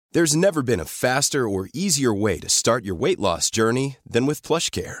There's never been a faster or easier way to start your weight loss journey than with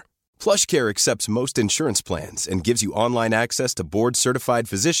PlushCare. PlushCare accepts most insurance plans and gives you online access to board-certified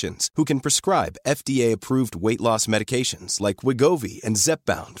physicians who can prescribe FDA-approved weight loss medications like Wegovy and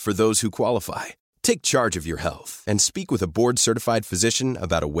Zepbound for those who qualify. Take charge of your health and speak with a board-certified physician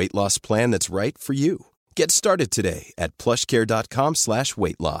about a weight loss plan that's right for you. Get started today at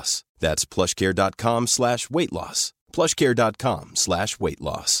plushcare.com/weightloss. That's plushcare.com/weightloss.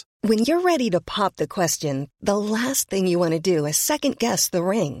 plushcare.com/weightloss. When you're ready to pop the question, the last thing you want to do is second-guess the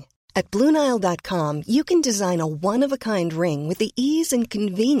ring. At BlueNile.com, you can design a one-of-a-kind ring with the ease and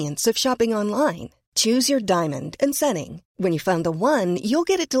convenience of shopping online. Choose your diamond and setting. When you find the one,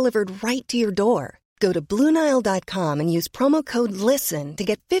 you'll get it delivered right to your door. Go to BlueNile.com and use promo code LISTEN to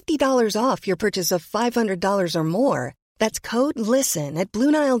get $50 off your purchase of $500 or more. That's code LISTEN at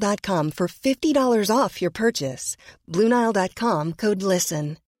BlueNile.com for $50 off your purchase. BlueNile.com, code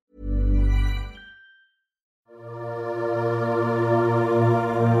LISTEN.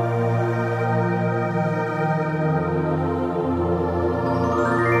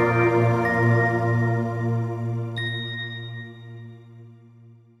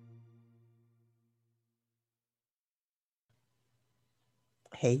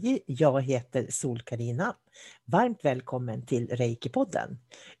 Hej, jag heter Sol-Carina. Varmt välkommen till Reiki-podden.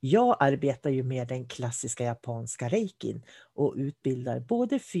 Jag arbetar ju med den klassiska japanska reikin och utbildar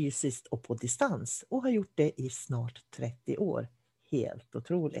både fysiskt och på distans och har gjort det i snart 30 år. Helt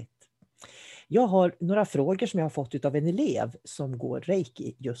otroligt. Jag har några frågor som jag har fått av en elev som går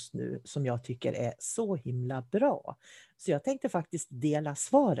reiki just nu som jag tycker är så himla bra. Så jag tänkte faktiskt dela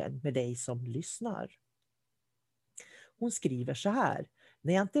svaren med dig som lyssnar. Hon skriver så här: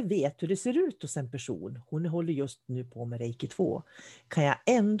 när jag inte vet hur det ser ut hos en person, hon håller just nu på med reiki 2, kan jag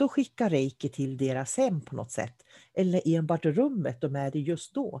ändå skicka reiki till deras hem på något sätt? Eller enbart rummet de är i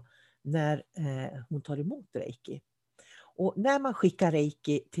just då när hon tar emot reiki? Och när man skickar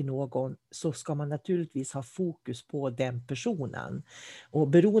reiki till någon så ska man naturligtvis ha fokus på den personen. Och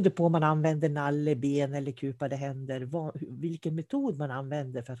beroende på om man använder nalle, ben eller kupade händer, vilken metod man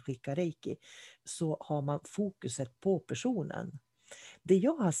använder för att skicka reiki, så har man fokuset på personen. Det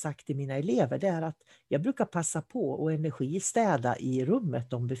jag har sagt till mina elever, det är att jag brukar passa på att energistäda i rummet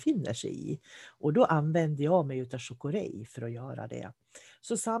de befinner sig i. Och då använder jag mig av Shokurei för att göra det.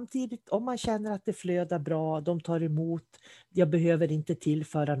 Så samtidigt, om man känner att det flödar bra, de tar emot, jag behöver inte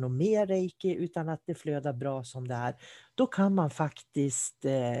tillföra något mer reiki utan att det flödar bra som det är, då kan man faktiskt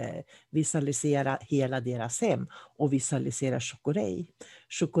visualisera hela deras hem och visualisera Shokurei.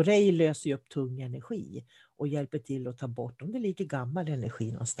 Shokurei löser ju upp tung energi och hjälper till att ta bort om det ligger gammal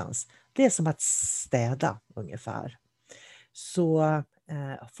energi någonstans. Det är som att städa ungefär. Så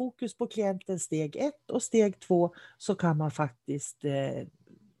fokus på klienten steg 1 och steg 2, så kan man faktiskt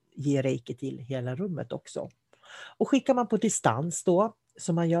ge reiki till hela rummet också. Och skickar man på distans då,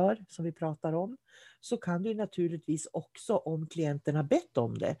 som man gör, som vi pratar om, så kan du naturligtvis också, om klienten har bett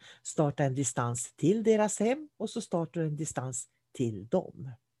om det, starta en distans till deras hem och så startar du en distans till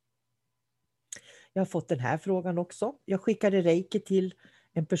dem. Jag har fått den här frågan också. Jag skickade reiki till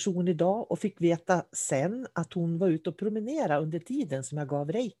en person idag och fick veta sen att hon var ute och promenera under tiden som jag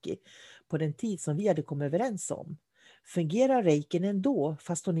gav reiki, på den tid som vi hade kommit överens om. Fungerar reikin ändå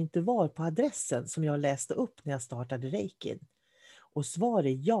fast hon inte var på adressen som jag läste upp när jag startade reikin? Och svar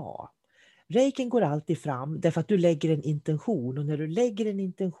är ja. Reikin går alltid fram därför att du lägger en intention, och när du lägger en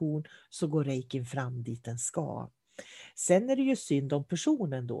intention så går reikin fram dit den ska. Sen är det ju synd om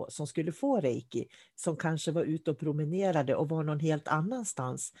personen då som skulle få reiki, som kanske var ute och promenerade och var någon helt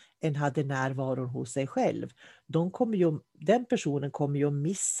annanstans än hade närvaron hos sig själv. Den personen kommer ju att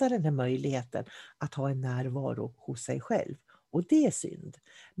missa den här möjligheten att ha en närvaro hos sig själv. Och det är synd.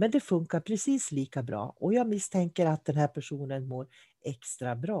 Men det funkar precis lika bra, och jag misstänker att den här personen mår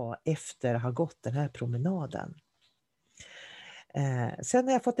extra bra efter att ha gått den här promenaden. Sen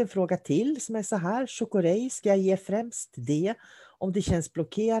har jag fått en fråga till som är så här: Shokurei, ska jag ge främst det om det känns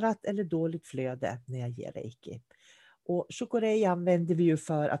blockerat eller dåligt flöde när jag ger reiki? Och Shokurei använder vi ju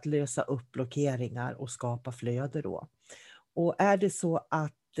för att lösa upp blockeringar och skapa flöde då. Och är det så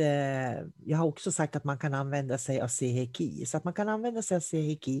att jag har också sagt att man kan använda sig av Seiheki, så att man kan använda sig av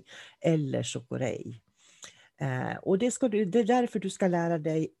Seiheki eller Shokurei. Och det är därför du ska lära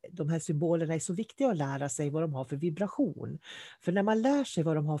dig, de här symbolerna är så viktiga att lära sig vad de har för vibration. För när man lär sig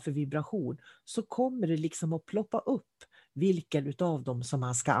vad de har för vibration så kommer det liksom att ploppa upp vilken utav dem som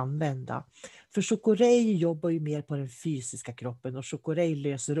man ska använda. För Chocorei jobbar ju mer på den fysiska kroppen och Chocorei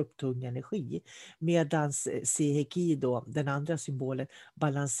löser upp tung energi. Medan Seheki då, den andra symbolen,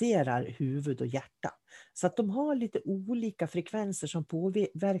 balanserar huvud och hjärta. Så att de har lite olika frekvenser som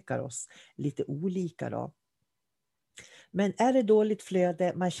påverkar oss lite olika då. Men är det dåligt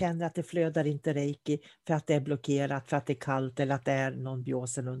flöde, man känner att det flödar inte reiki för att det är blockerat, för att det är kallt eller att det är någon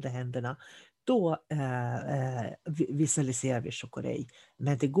bjåsen under händerna, då visualiserar vi Chocorei.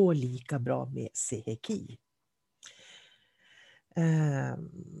 Men det går lika bra med Seheki.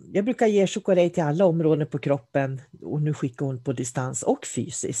 Jag brukar ge Chocorei till alla områden på kroppen och nu skickar hon på distans och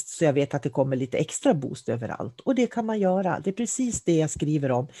fysiskt, så jag vet att det kommer lite extra boost överallt, och det kan man göra. Det är precis det jag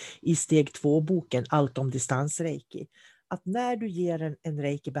skriver om i steg 2-boken Allt om distansreiki. Att när du ger en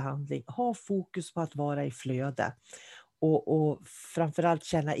reiki-behandling, ha fokus på att vara i flöde. Och framförallt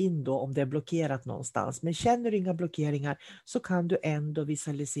känna in då om det är blockerat någonstans. Men känner du inga blockeringar så kan du ändå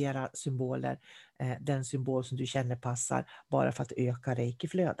visualisera symboler. Den symbol som du känner passar, bara för att öka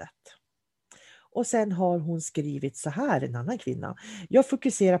reikiflödet. Och sen har hon skrivit så här, en annan kvinna. Jag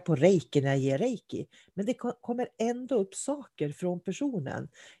fokuserar på reiki när jag ger reiki. Men det kommer ändå upp saker från personen.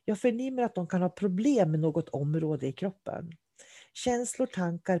 Jag förnimmer att de kan ha problem med något område i kroppen. Känslor,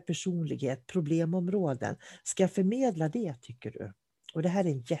 tankar, personlighet, problemområden. Ska jag förmedla det, tycker du? Och det här är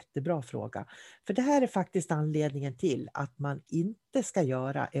en jättebra fråga. För det här är faktiskt anledningen till att man inte ska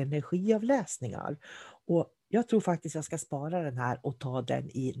göra energiavläsningar. Och jag tror faktiskt jag ska spara den här och ta den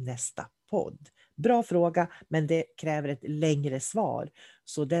i nästa podd. Bra fråga, men det kräver ett längre svar.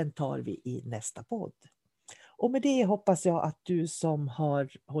 Så den tar vi i nästa podd. Och med det hoppas jag att du som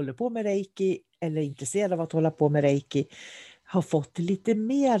håller på med reiki eller är intresserad av att hålla på med reiki har fått lite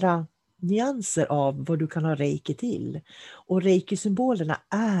mera nyanser av vad du kan ha reiki till. Och reiki-symbolerna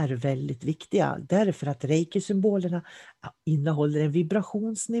är väldigt viktiga därför att reiki-symbolerna innehåller en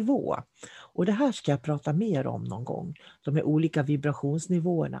vibrationsnivå. Och det här ska jag prata mer om någon gång. De är olika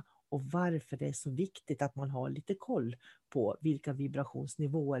vibrationsnivåerna och varför det är så viktigt att man har lite koll på vilka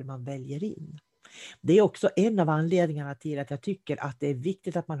vibrationsnivåer man väljer in. Det är också en av anledningarna till att jag tycker att det är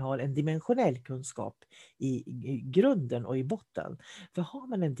viktigt att man har en dimensionell kunskap i grunden och i botten. För har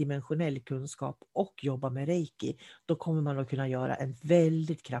man en dimensionell kunskap och jobbar med reiki, då kommer man att kunna göra en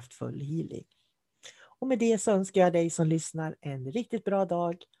väldigt kraftfull healing. Och med det så önskar jag dig som lyssnar en riktigt bra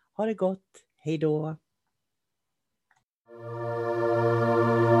dag. Ha det gott. Hej då!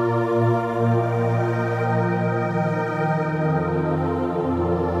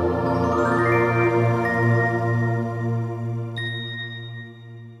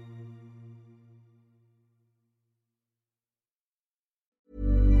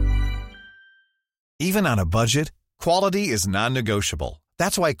 Even on a budget, quality is non-negotiable.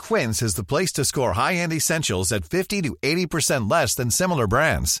 That's why Quince is the place to score high-end essentials at 50 to 80% less than similar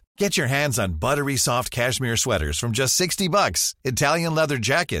brands. Get your hands on buttery soft cashmere sweaters from just $60, Italian leather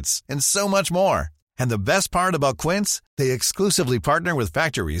jackets, and so much more. And the best part about Quince, they exclusively partner with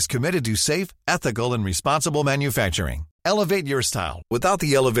factories committed to safe, ethical, and responsible manufacturing. Elevate your style without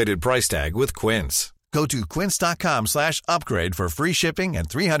the elevated price tag with Quince. Go to quince.com/upgrade for free shipping and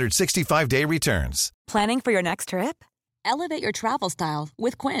 365-day returns. Planning for your next trip? Elevate your travel style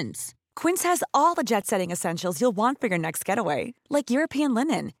with Quince. Quince has all the jet-setting essentials you'll want for your next getaway, like European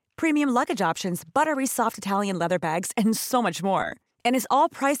linen, premium luggage options, buttery soft Italian leather bags, and so much more. And is all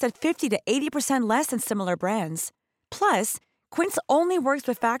priced at 50 to 80% less than similar brands. Plus, Quince only works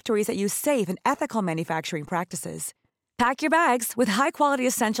with factories that use safe and ethical manufacturing practices. Pack your bags with high-quality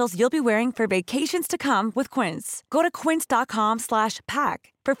essentials you'll be wearing for vacations to come with Quince. Go to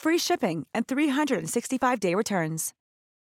quince.com/pack for free shipping and 365-day returns.